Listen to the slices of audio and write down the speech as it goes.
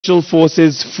Special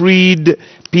forces freed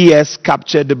PS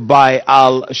captured by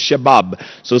Al-Shabaab.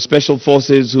 So special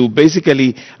forces who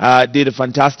basically did a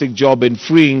fantastic job in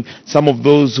freeing some of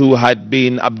those who had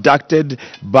been abducted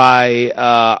by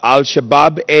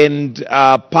Al-Shabaab, and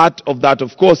part of that,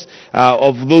 of course,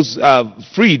 of those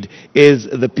freed is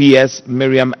the PS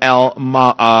Mariam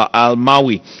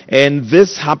El-Maawy. And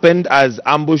this happened as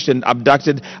ambushed and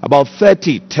abducted about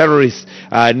 30 terrorists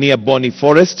near Bonny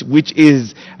Forest, which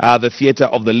is the theater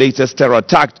of the latest terror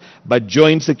attack. But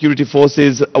joint security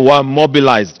forces were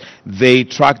mobilized. They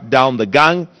tracked down the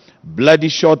gang. Bloody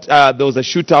shot. There was a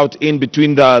shootout in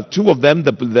between the two of them,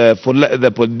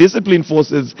 the discipline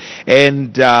forces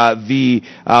and the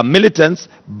militants,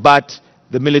 but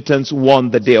the militants won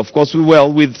the day. Of course,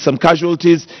 with some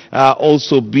casualties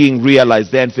also being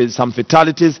realized there, and some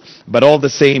fatalities, but all the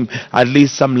same, at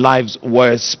least some lives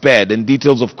were spared. And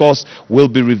details, of course, will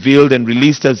be revealed and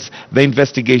released as the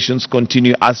investigations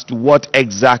continue as to what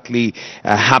exactly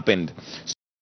happened.